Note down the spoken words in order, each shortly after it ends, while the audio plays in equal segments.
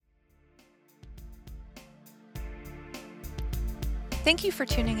Thank you for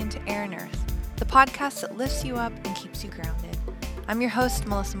tuning into Air and Earth, the podcast that lifts you up and keeps you grounded. I'm your host,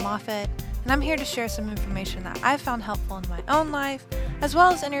 Melissa Moffett, and I'm here to share some information that I've found helpful in my own life, as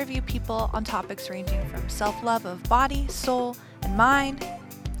well as interview people on topics ranging from self-love of body, soul, and mind,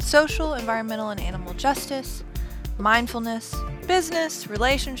 social, environmental, and animal justice, mindfulness, business,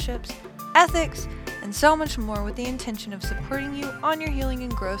 relationships, ethics, and so much more, with the intention of supporting you on your healing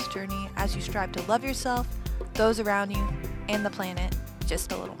and growth journey as you strive to love yourself, those around you, and the planet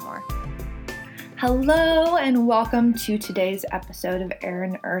just a little more. Hello and welcome to today's episode of Air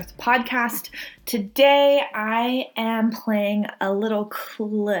and Earth podcast. Today I am playing a little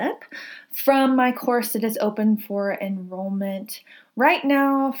clip from my course that is open for enrollment right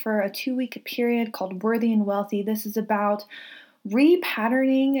now for a 2-week period called Worthy and Wealthy. This is about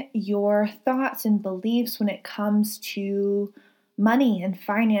repatterning your thoughts and beliefs when it comes to money and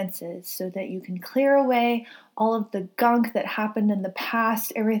finances so that you can clear away all of the gunk that happened in the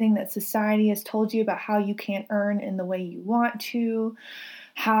past, everything that society has told you about how you can't earn in the way you want to,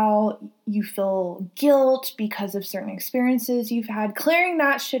 how you feel guilt because of certain experiences you've had, clearing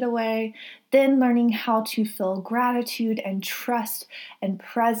that shit away, then learning how to feel gratitude and trust and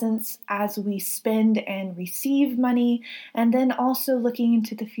presence as we spend and receive money, and then also looking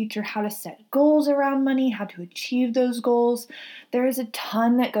into the future, how to set goals around money, how to achieve those goals. There is a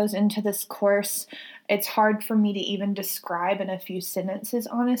ton that goes into this course. It's hard for me to even describe in a few sentences,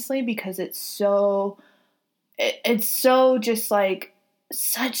 honestly, because it's so just like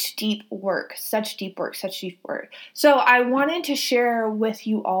such deep work. So I wanted to share with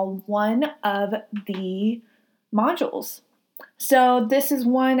you all one of the modules. So this is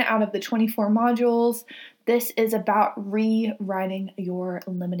one out of the 24 modules. This is about rewriting your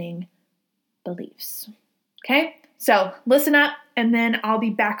limiting beliefs. Okay? So listen up, and then I'll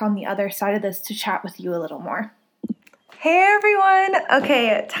be back on the other side of this to chat with you a little more. Hey everyone!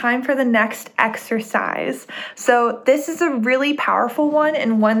 Okay, time for the next exercise. So this is a really powerful one,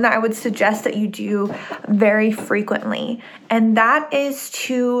 and one that I would suggest that you do very frequently. And that is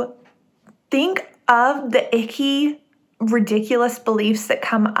to think of the icky, ridiculous beliefs that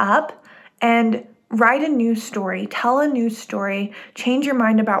come up and write a new story, tell a new story, change your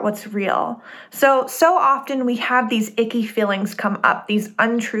mind about what's real. So often we have these icky feelings come up, these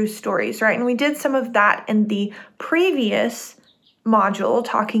untrue stories, right? And we did some of that in the previous module,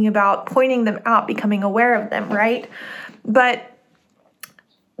 talking about pointing them out, becoming aware of them, right? But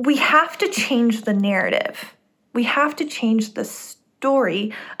we have to change the narrative. We have to change the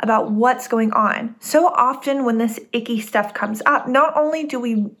story about what's going on. So often when this icky stuff comes up, not only do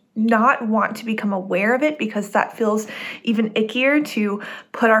we not want to become aware of it because that feels even ickier to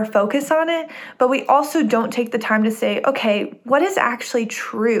put our focus on it, but we also don't take the time to say, okay, what is actually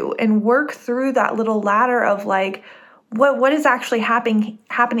true, and work through that little ladder of like, what is actually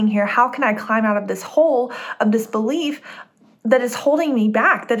happening here? How can I climb out of this hole of this belief that is holding me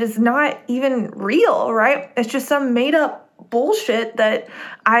back, that is not even real, right? It's just some made up bullshit that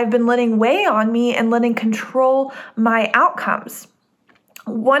I've been letting weigh on me and letting control my outcomes.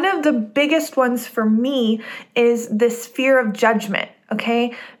 One of the biggest ones for me is this fear of judgment,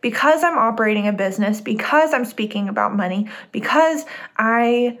 okay? Because I'm operating a business, because I'm speaking about money, because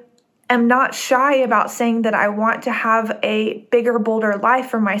I am not shy about saying that I want to have a bigger, bolder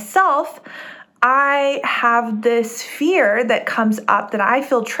life for myself, I have this fear that comes up that I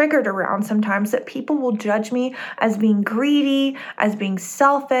feel triggered around sometimes, that people will judge me as being greedy, as being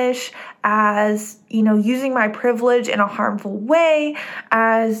selfish, as, using my privilege in a harmful way,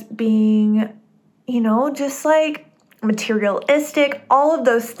 as being, just like materialistic, all of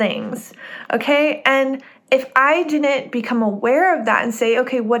those things, okay? And if I didn't become aware of that and say,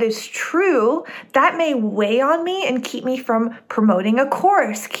 okay, what is true, that may weigh on me and keep me from promoting a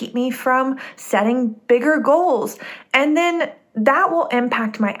course, keep me from setting bigger goals. And then that will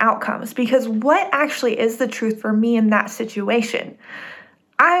impact my outcomes, because what actually is the truth for me in that situation?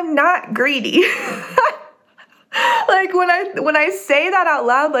 I'm not greedy. Like when I say that out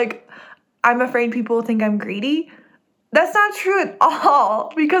loud, like I'm afraid people will think I'm greedy. That's not true at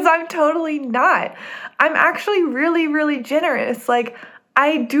all, because I'm totally not. I'm actually really, really generous. Like,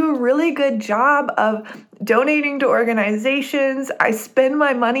 I do a really good job of donating to organizations. I spend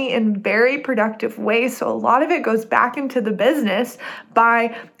my money in very productive ways. So a lot of it goes back into the business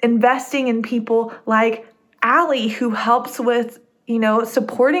by investing in people like Allie, who helps with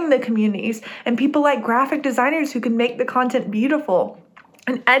supporting the communities, and people like graphic designers who can make the content beautiful.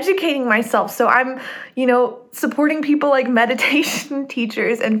 and educating myself. So I'm, supporting people like meditation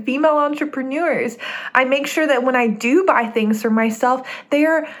teachers and female entrepreneurs. I make sure that when I do buy things for myself, they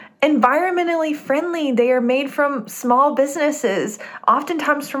are environmentally friendly. They are made from small businesses,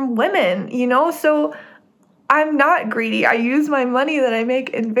 oftentimes from women, so I'm not greedy. I use my money that I make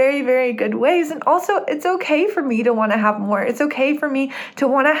in very, very good ways. And also, it's okay for me to want to have more. It's okay for me to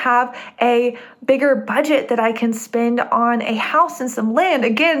want to have a bigger budget that I can spend on a house and some land,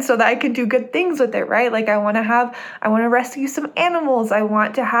 again, so that I can do good things with it, right? Like I want to rescue some animals. I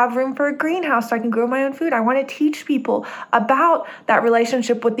want to have room for a greenhouse so I can grow my own food. I want to teach people about that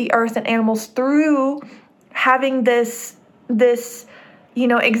relationship with the earth and animals through having this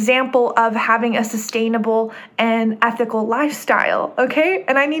example of having a sustainable and ethical lifestyle, okay?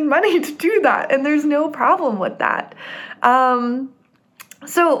 And I need money to do that, and there's no problem with that.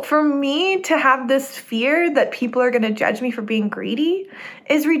 So for me to have this fear that people are going to judge me for being greedy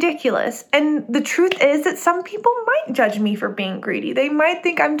is ridiculous. And the truth is that some people might judge me for being greedy. They might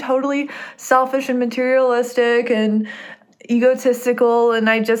think I'm totally selfish and materialistic and egotistical, and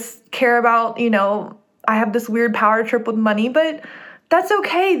I just care about, I have this weird power trip with money, but that's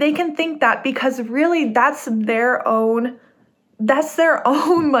okay. They can think that because really that's their own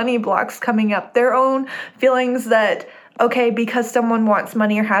money blocks coming up, their own feelings that, okay, because someone wants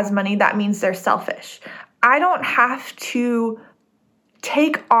money or has money, that means they're selfish. I don't have to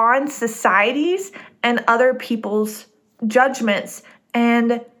take on society's and other people's judgments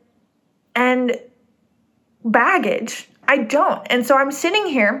and baggage. I don't. And so I'm sitting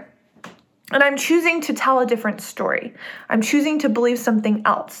here and I'm choosing to tell a different story. I'm choosing to believe something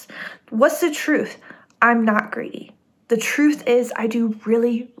else. What's the truth? I'm not greedy. The truth is I do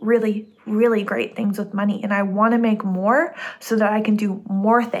really, really, really great things with money, and I want to make more so that I can do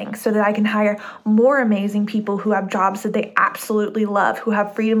more things, so that I can hire more amazing people who have jobs that they absolutely love, who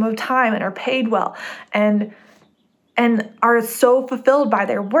have freedom of time and are paid well and are so fulfilled by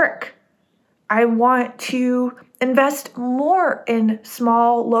their work. I want to invest more in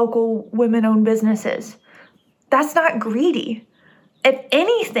small, local, women-owned businesses. That's not greedy. If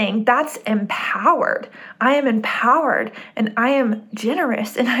anything, that's empowered. I am empowered, and I am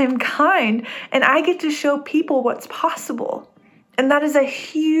generous, and I am kind, and I get to show people what's possible. And that is a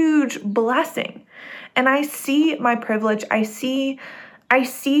huge blessing. And I see my privilege. I see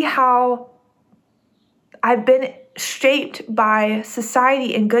how I've been shaped by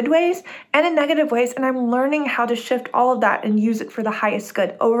society in good ways and in negative ways, and I'm learning how to shift all of that and use it for the highest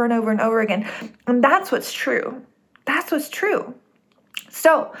good over and over and over again. And that's what's true. That's what's true.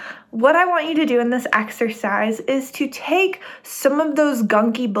 So what I want you to do in this exercise is to take some of those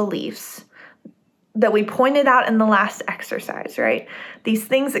gunky beliefs that we pointed out in the last exercise, right? These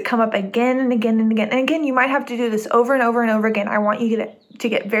things that come up again and again and again. And again, you might have to do this over and over and over again. I want you to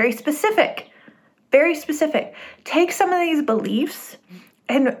get very specific. Very specific. Take some of these beliefs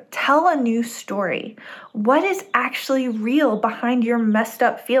and tell a new story. What is actually real behind your messed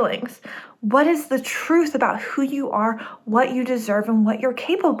up feelings? What is the truth about who you are, what you deserve, and what you're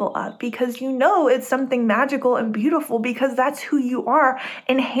capable of? Because it's something magical and beautiful because that's who you are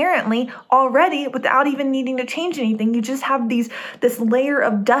inherently already without even needing to change anything. You just have this layer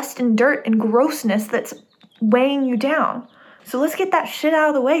of dust and dirt and grossness that's weighing you down. So let's get that shit out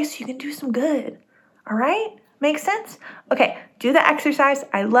of the way so you can do some good. All right? Makes sense? Okay, do the exercise.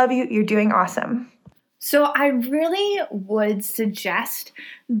 I love you. You're doing awesome. So I really would suggest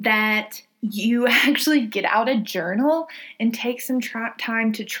that you actually get out a journal and take some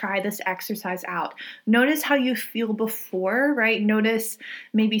time to try this exercise out. Notice how you feel before, right? Notice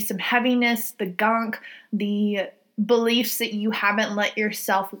maybe some heaviness, the gunk, the beliefs that you haven't let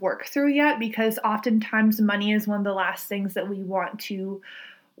yourself work through yet, because oftentimes money is one of the last things that we want to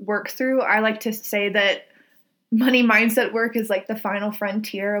work through. I like to say that money mindset work is like the final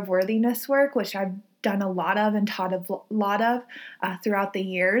frontier of worthiness work, which I've done a lot of and taught a lot of throughout the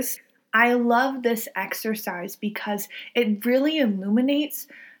years. I love this exercise because it really illuminates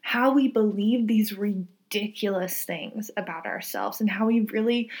how we believe these ridiculous things about ourselves and how we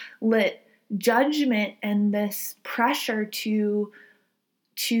really let judgment and this pressure to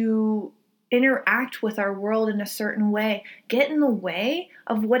interact with our world in a certain way get in the way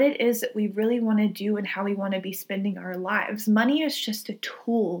of what it is that we really want to do and how we want to be spending our lives. Money is just a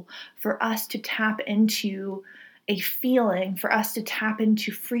tool for us to tap into a feeling, for us to tap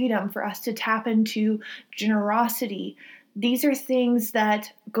into freedom, for us to tap into generosity. These are things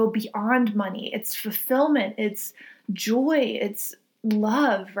that go beyond money. It's fulfillment, it's joy, it's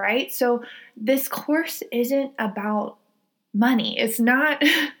love, right? So this course isn't about money. It's not,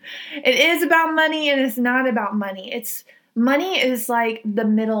 it is about money and it's not about money. It's Money is like the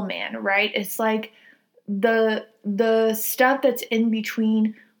middleman, right? It's like the stuff that's in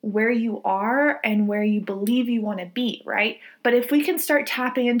between where you are and where you believe you want to be, right? But if we can start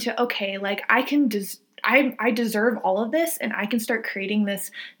tapping into, okay, like I deserve all of this, and I can start creating this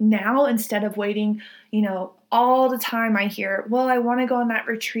now instead of waiting, all the time I hear, well, I want to go on that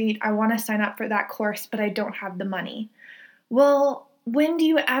retreat, I want to sign up for that course, but I don't have the money. Well, when do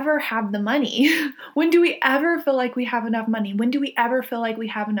you ever have the money? When do we ever feel like we have enough money? When do we ever feel like we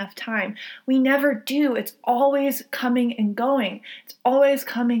have enough time? We never do. It's always coming and going. It's always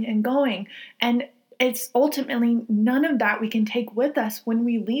coming and going. And it's ultimately none of that we can take with us when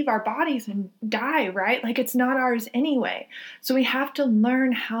we leave our bodies and die, right? Like, it's not ours anyway. So we have to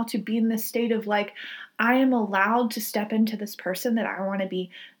learn how to be in this state of like, I am allowed to step into this person that I want to be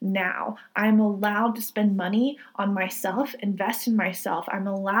now. I'm allowed to spend money on myself, invest in myself. I'm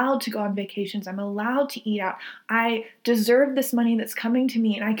allowed to go on vacations. I'm allowed to eat out. I deserve this money that's coming to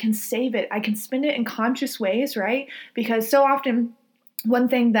me, and I can save it. I can spend it in conscious ways, right? Because so often one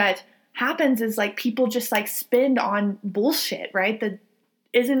thing that happens is like people just like spend on bullshit, right? That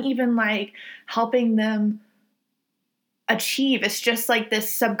isn't even like helping them achieve. It's just like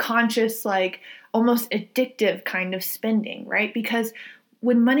this subconscious, like almost addictive kind of spending, right? Because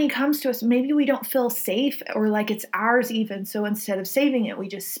when money comes to us, maybe we don't feel safe or like it's ours even. So instead of saving it, we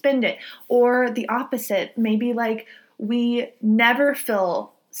just spend it. Or the opposite, maybe like we never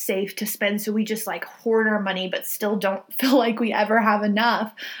feel safe to spend, so we just like hoard our money but still don't feel like we ever have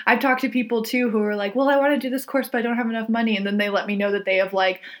enough. I've talked to people too who are like, well, I want to do this course but I don't have enough money, and then they let me know that they have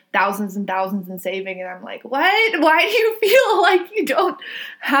like thousands and thousands in saving, and I'm like, what? Why do you feel like you don't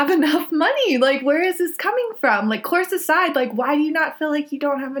have enough money? Like, where is this coming from? Like, course aside, like, why do you not feel like you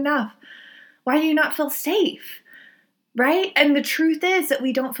don't have enough? Why do you not feel safe? Right? And the truth is that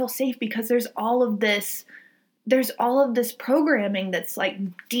we don't feel safe because there's all of this programming that's like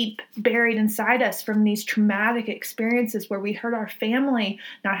deep buried inside us from these traumatic experiences where we hurt our family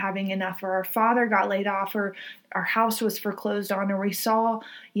not having enough, or our father got laid off, or our house was foreclosed on, or we saw,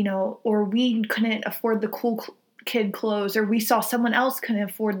 or we couldn't afford the cool kid clothes, or we saw someone else couldn't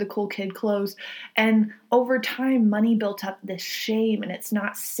afford the cool kid clothes. And over time, money built up this shame, and it's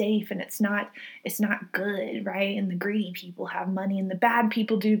not safe, and it's not good, right? And the greedy people have money, and the bad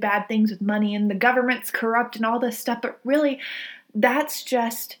people do bad things with money, and the government's corrupt and all this stuff. But really, that's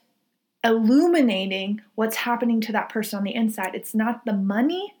just illuminating what's happening to that person on the inside. It's not the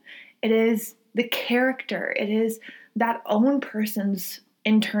money, it is the character. It is that own person's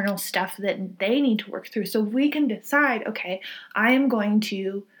internal stuff that they need to work through. So we can decide, okay, I am going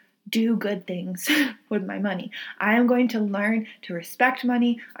to do good things with my money. I am going to learn to respect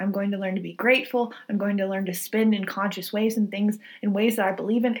money. I'm going to learn to be grateful. I'm going to learn to spend in conscious ways and things in ways that I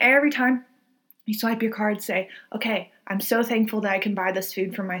believe in. Every time you swipe your card, say, okay, I'm so thankful that I can buy this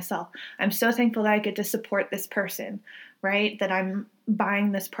food for myself. I'm so thankful that I get to support this person, right? That I'm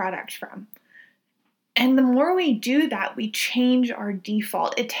buying this product from. And the more we do that, we change our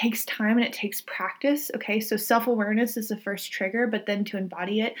default. It takes time and it takes practice, okay? So self-awareness is the first trigger, but then to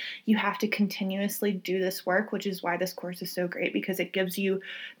embody it, you have to continuously do this work, which is why this course is so great, because it gives you,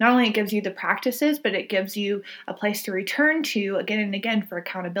 not only it gives you the practices, but it gives you a place to return to again and again for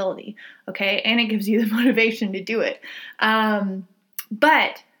accountability, okay? And it gives you the motivation to do it.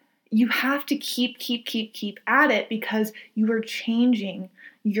 But you have to keep at it, because you are changing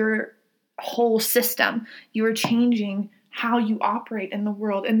your whole system. You are changing how you operate in the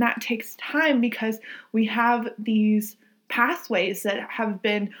world. And that takes time, because we have these pathways that have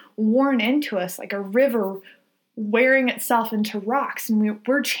been worn into us like a river wearing itself into rocks. And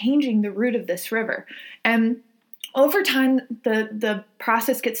we're changing the route of this river. And over time, the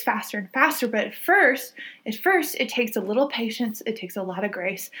process gets faster and faster. But at first, it takes a little patience, it takes a lot of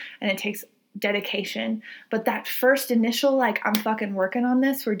grace, and it takes dedication. But that first initial, like, I'm fucking working on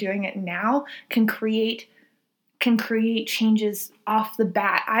this, we're doing it now, can create changes off the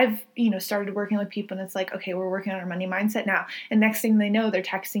bat. I've, started working with people, and it's like, okay, we're working on our money mindset now. And next thing they know, they're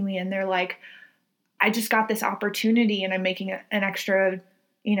texting me and they're like, I just got this opportunity and I'm making an extra,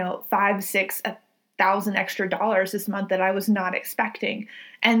 $5,000-6,000 extra dollars this month that I was not expecting.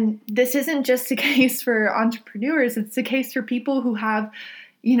 And this isn't just the case for entrepreneurs. It's the case for people who have,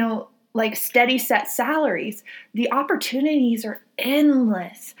 like steady set salaries. The opportunities are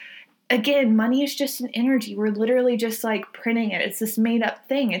endless. Again, money is just an energy. We're literally just like printing it. It's this made up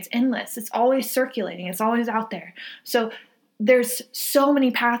thing. It's endless. It's always circulating. It's always out there. So there's so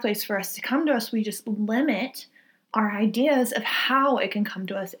many pathways for us to come to us. We just limit our ideas of how it can come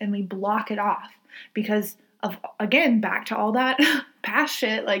to us, and we block it off because of, again, back to all that past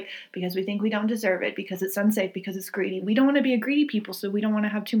shit, like, because we think we don't deserve it, because it's unsafe, because it's greedy. We don't want to be a greedy people, so we don't want to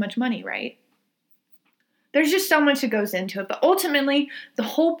have too much money, right? There's just so much that goes into it. But ultimately, the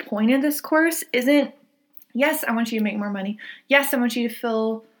whole point of this course isn't, yes, I want you to make more money. Yes, I want you to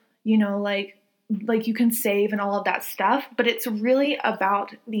feel, like you can save and all of that stuff. But it's really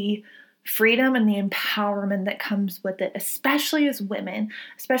about the freedom and the empowerment that comes with it, especially as women,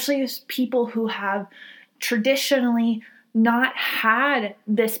 especially as people who have traditionally not had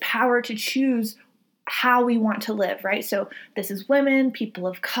this power to choose how we want to live, right? So this is women, people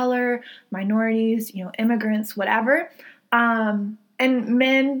of color, minorities, immigrants, whatever. And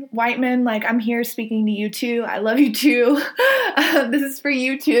men, white men, like, I'm here speaking to you too. I love you too. This is for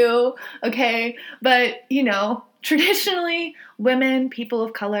you too, okay? But, traditionally, women, people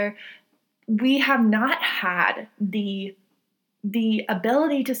of color, we have not had the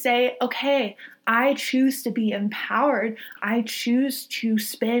ability to say, okay, I choose to be empowered. I choose to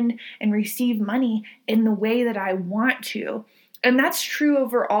spend and receive money in the way that I want to. And that's true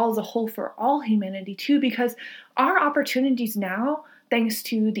overall as a whole for all humanity too, because our opportunities now, thanks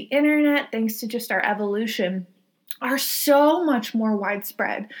to the internet, thanks to just our evolution, are so much more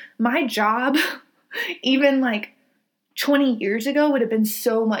widespread. My job, even like 20 years ago, would have been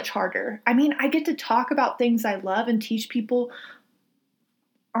so much harder. I mean, I get to talk about things I love and teach people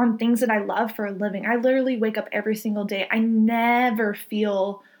on things that I love for a living. I literally wake up every single day. I never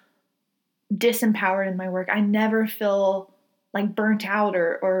feel disempowered in my work. I never feel like burnt out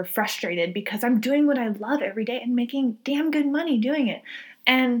or frustrated because I'm doing what I love every day and making damn good money doing it.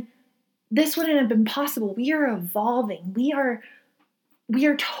 And this wouldn't have been possible. We are evolving. We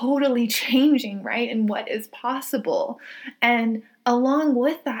are totally changing, right, in what is possible. And along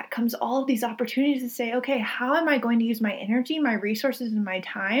with that comes all of these opportunities to say, okay, how am I going to use my energy, my resources, and my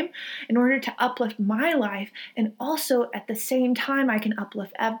time in order to uplift my life? And also at the same time, I can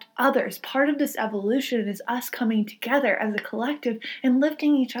uplift others. Part of this evolution is us coming together as a collective and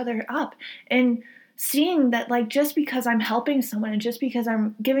lifting each other up and seeing that, like, just because I'm helping someone and just because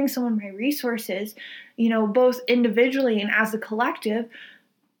I'm giving someone my resources, both individually and as a collective,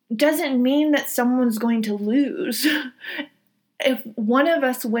 doesn't mean that someone's going to lose. If one of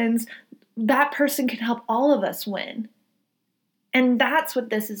us wins, that person can help all of us win. And that's what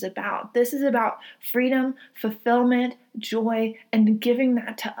this is about. This is about freedom, fulfillment, joy, and giving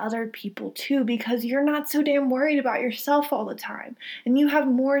that to other people too, because you're not so damn worried about yourself all the time, and you have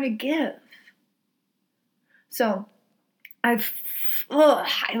more to give. So I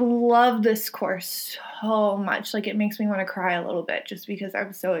love this course so much. Like, it makes me want to cry a little bit just because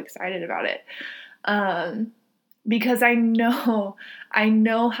I'm so excited about it. Because I know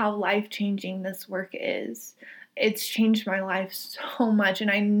how life-changing this work is. It's changed my life so much, and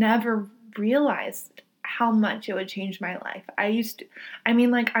I never realized how much it would change my life. I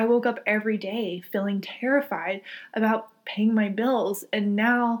woke up every day feeling terrified about paying my bills, and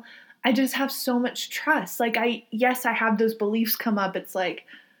now I just have so much trust. Like, I have those beliefs come up. It's like,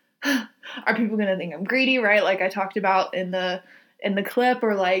 are people going to think I'm greedy, right? Like I talked about in the clip,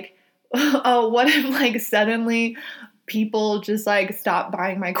 or like, oh, what if like suddenly people just like stop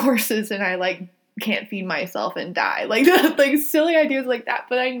buying my courses and I like can't feed myself and die? Like silly ideas like that.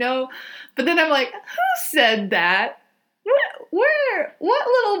 But then I'm like, who said that? What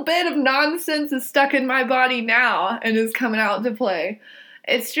little bit of nonsense is stuck in my body now and is coming out to play?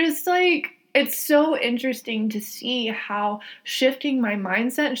 It's just like, it's so interesting to see how shifting my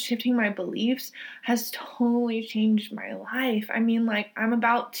mindset and shifting my beliefs has totally changed my life. I mean, like, I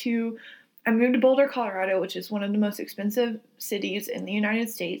moved to Boulder, Colorado, which is one of the most expensive cities in the United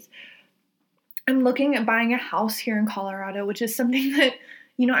States. I'm looking at buying a house here in Colorado, which is something that,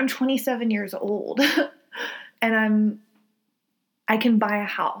 I'm 27 years old and I can buy a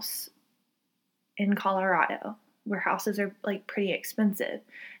house in Colorado where houses are like pretty expensive.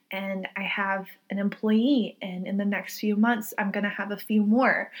 And I have an employee, and in the next few months, I'm going to have a few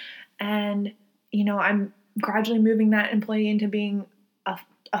more. And, I'm gradually moving that employee into being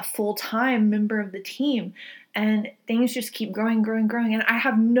a full-time member of the team. And things just keep growing. And I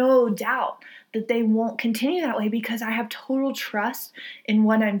have no doubt that they won't continue that way because I have total trust in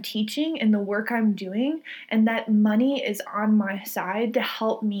what I'm teaching and the work I'm doing, and that money is on my side to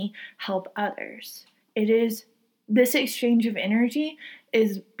help me help others. This exchange of energy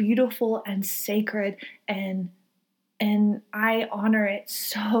is beautiful and sacred, and I honor it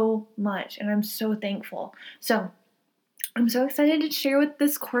so much, and I'm so thankful. So I'm so excited to share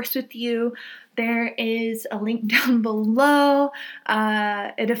this course with you. There is a link down below.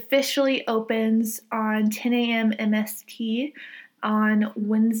 It officially opens on 10 a.m. MST on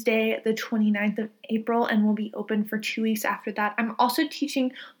Wednesday, the 29th of April, and will be open for 2 weeks after that. I'm also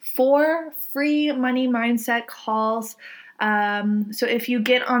teaching 4 free money mindset calls. So if you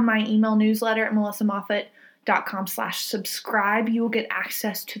get on my email newsletter at melissamoffett.com/subscribe, you will get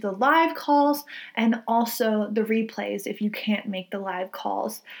access to the live calls and also the replays if you can't make the live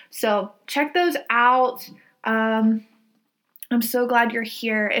calls. So check those out. I'm so glad you're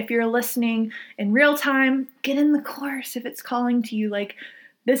here. If you're listening in real time, get in the course if it's calling to you. Like,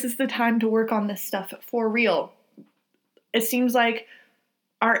 this is the time to work on this stuff for real. It seems like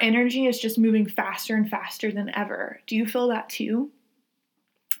our energy is just moving faster and faster than ever. Do you feel that too?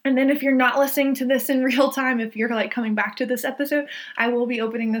 And then if you're not listening to this in real time, if you're like coming back to this episode, I will be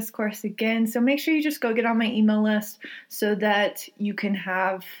opening this course again. So make sure you just go get on my email list so that you can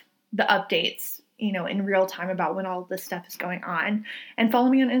have the updates, in real time about when all of this stuff is going on. And follow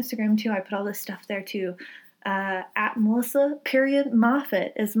me on Instagram too. I put all this stuff there too. At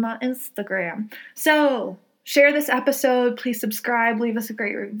Melissa.Moffett is my Instagram. So share this episode. Please subscribe. Leave us a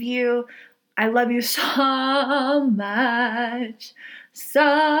great review. I love you so much.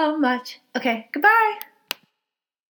 So much. Okay, goodbye.